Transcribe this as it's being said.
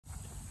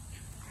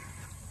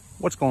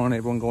What's going on,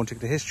 everyone? Going to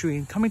take the history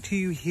and coming to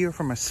you here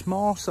from a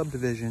small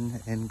subdivision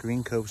in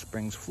Green Cove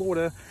Springs,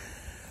 Florida,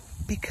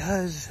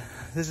 because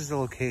this is the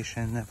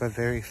location of a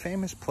very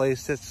famous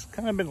place that's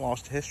kind of been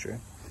lost to history.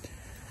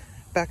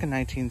 Back in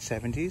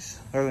 1970s,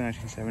 early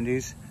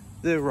 1970s,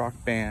 the rock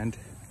band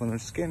LYNYRD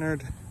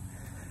SKYNYRD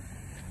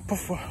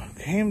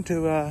came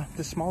to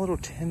this small little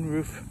tin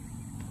roof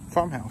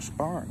farmhouse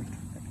barn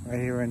right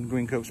here in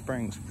Green Cove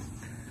Springs,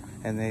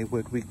 and they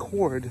would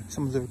record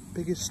some of their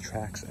biggest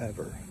tracks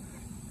ever.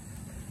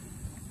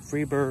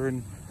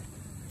 Freebird,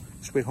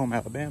 Sweet Home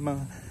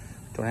Alabama,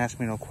 Don't Ask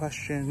Me No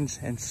Questions,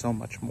 and so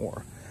much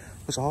more.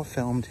 It was all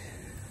filmed,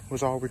 it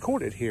was all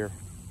recorded here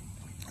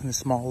in this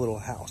small little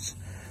house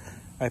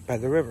right by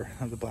the river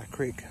of the Black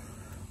Creek. So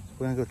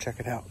we're gonna go check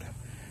it out.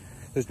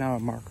 There's now a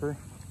marker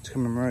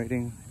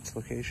commemorating its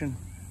location.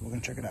 We're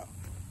gonna check it out.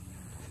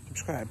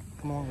 Subscribe,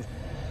 come along with me.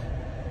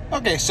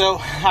 Okay, so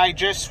I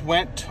just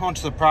went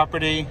onto the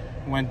property,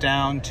 went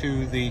down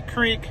to the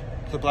creek,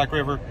 to the Black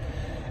River,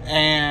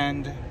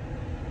 and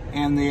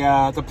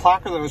the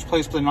placard that was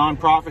placed with the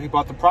nonprofit, he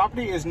bought the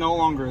property, is no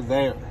longer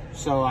there.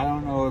 So I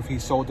don't know if he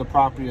sold the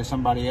property to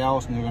somebody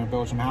else and they're going to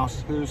build some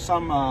houses. There's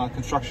some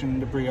construction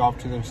debris off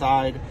to their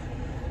side.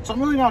 So I'm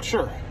really not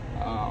sure.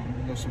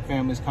 There's some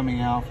families coming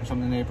out from some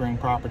of the neighboring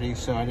properties,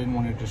 so I didn't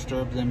want to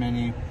disturb them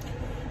any.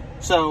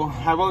 So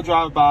I will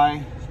drive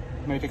by,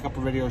 maybe take a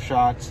couple video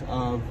shots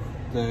of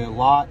the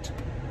lot,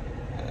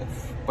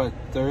 but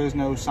there is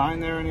no sign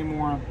there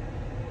anymore.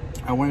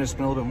 I wanted to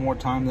spend a little bit more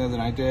time there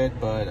than I did,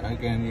 but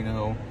again, you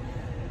know,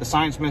 the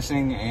sign's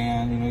missing,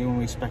 and you know, you want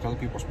to respect other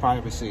people's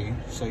privacy,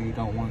 so you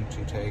don't want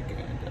to take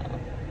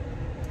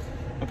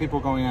and people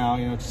are going out.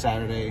 You know, it's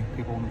Saturday,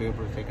 people want to be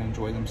able to take and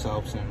enjoy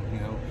themselves, and you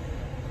know,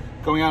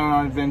 going out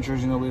on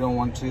adventures. You know, we don't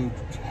want to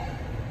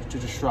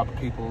disrupt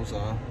people's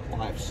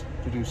lives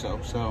to do so.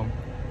 So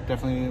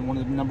definitely one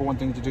of the number one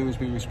things to do is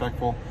be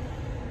respectful,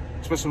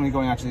 especially when you're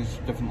going out to these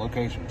different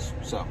locations.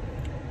 So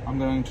I'm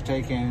going to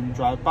take and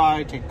drive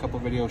by, take a couple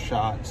video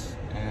shots,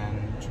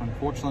 and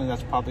unfortunately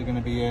that's probably going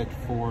to be it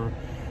for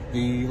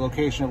the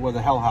location of where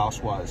the Hell House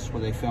was,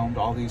 where they filmed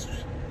all these,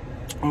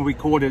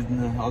 recorded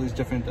all these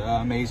different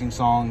amazing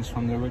songs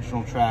from the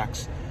original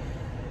tracks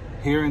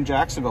here in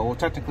Jacksonville, well,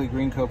 technically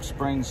Green Cove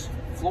Springs,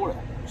 Florida.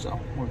 So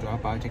we'll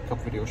drive by, take a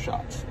couple video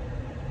shots.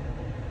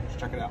 Let's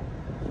check it out.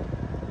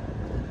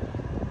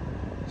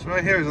 So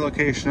right here is the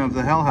location of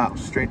the Hell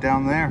House, straight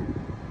down there.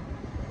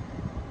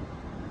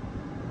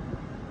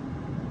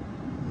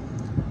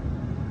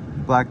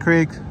 Black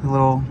Creek, the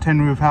little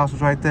tin roof house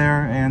was right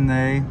there, and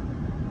they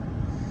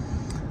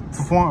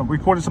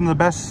recorded some of the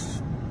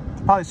best,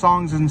 probably,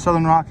 songs in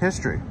Southern rock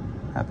history.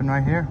 Happened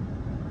right here.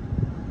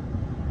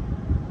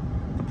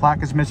 The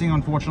plaque is missing,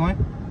 unfortunately,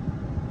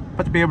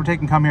 but to be able to take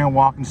and come here and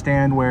walk and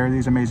stand where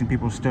these amazing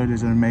people stood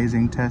is an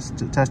amazing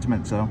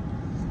testament. So,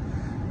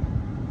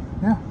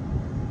 yeah.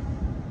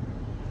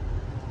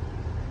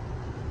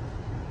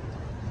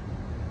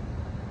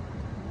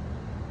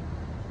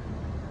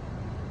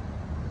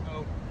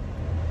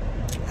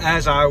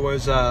 As I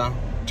was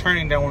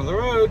turning down one of the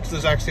roads,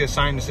 there's actually a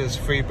sign that says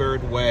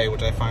Freebird Way,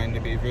 which I find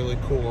to be really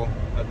cool.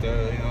 That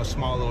the, you know, a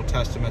small little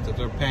testament that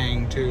they're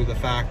paying to the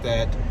fact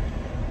that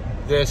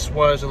this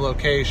was a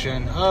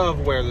location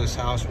of where this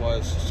house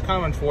was. It's kind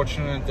of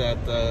unfortunate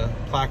that the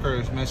placard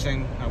is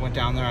missing. I went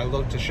down there, I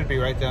looked, it should be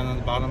right down at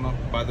the bottom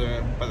by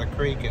the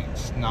creek, and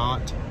it's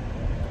not.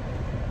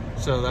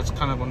 So that's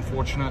kind of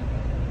unfortunate,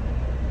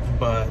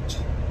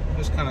 but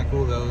it's kind of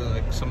cool though,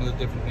 like some of the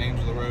different names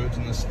of the roads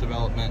in this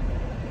development.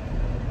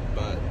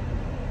 But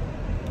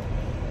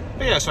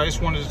yeah, so I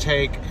just wanted to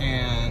take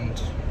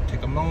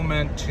a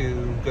moment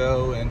to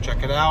go and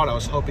check it out. I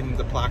was hoping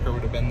the placard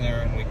would have been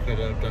there and we could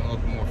have done a little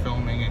bit more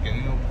filming. Again,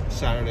 you know,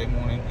 Saturday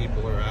morning,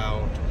 people are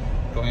out,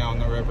 going out on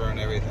the river and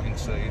everything.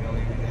 So, you know,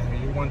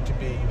 you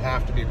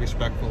have to be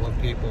respectful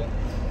of people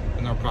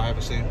and their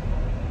privacy.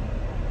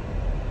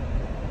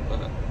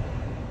 But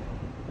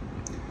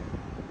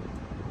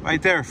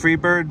right there,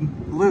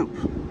 Freebird Loop.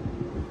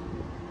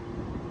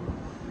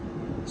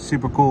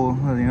 Super cool,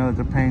 you know, that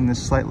they're paying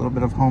this slight little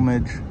bit of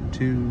homage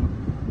to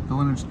the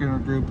LYNYRD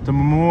SKYNYRD group. The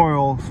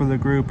memorial for the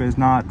group is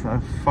not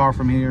far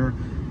from here,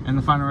 and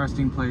the final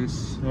resting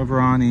place of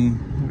Ronnie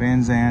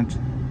Van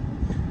Zant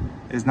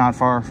is not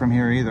far from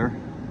here either.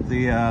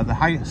 The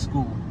high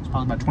school is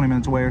probably about 20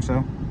 minutes away or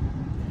so.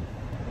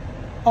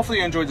 Hopefully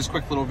you enjoyed this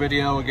quick little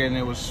video. Again,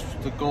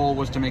 the goal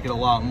was to make it a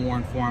lot more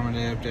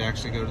informative, to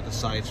actually go to the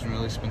sites and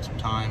really spend some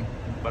time.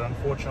 But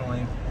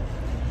unfortunately,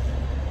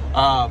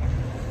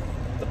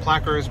 the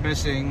placard is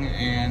missing,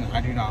 and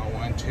I do not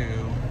want to,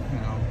 you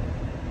know,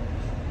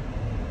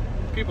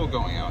 people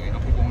going out, you know,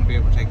 people want to be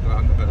able to take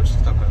out the better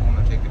stuff. I don't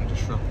want to take and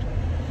disrupt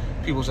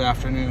people's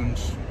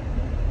afternoons.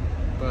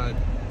 But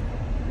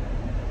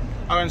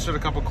I'll insert a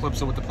couple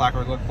clips of what the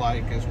placard looked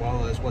like, as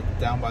well as what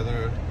down by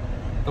the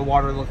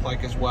water looked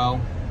like as well,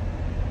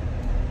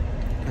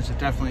 because it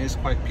definitely is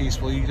quite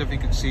peaceful. You definitely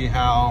can see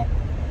how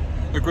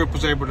the group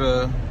was able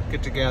to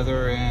get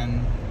together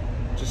and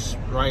just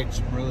write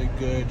some really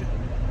good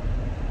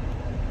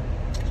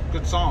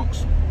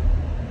songs.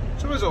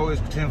 So as always,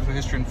 continue for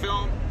history and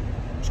film.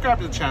 Subscribe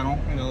to the channel.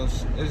 You know,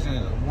 this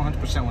isn't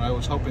 100% what I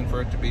was hoping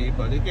for it to be,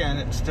 but again,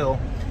 it's still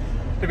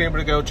to be able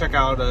to go check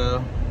out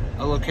a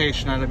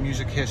location out of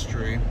music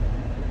history.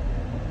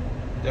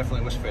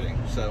 Definitely was fitting.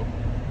 So,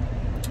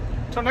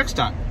 until next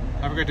time,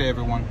 have a great day,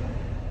 everyone.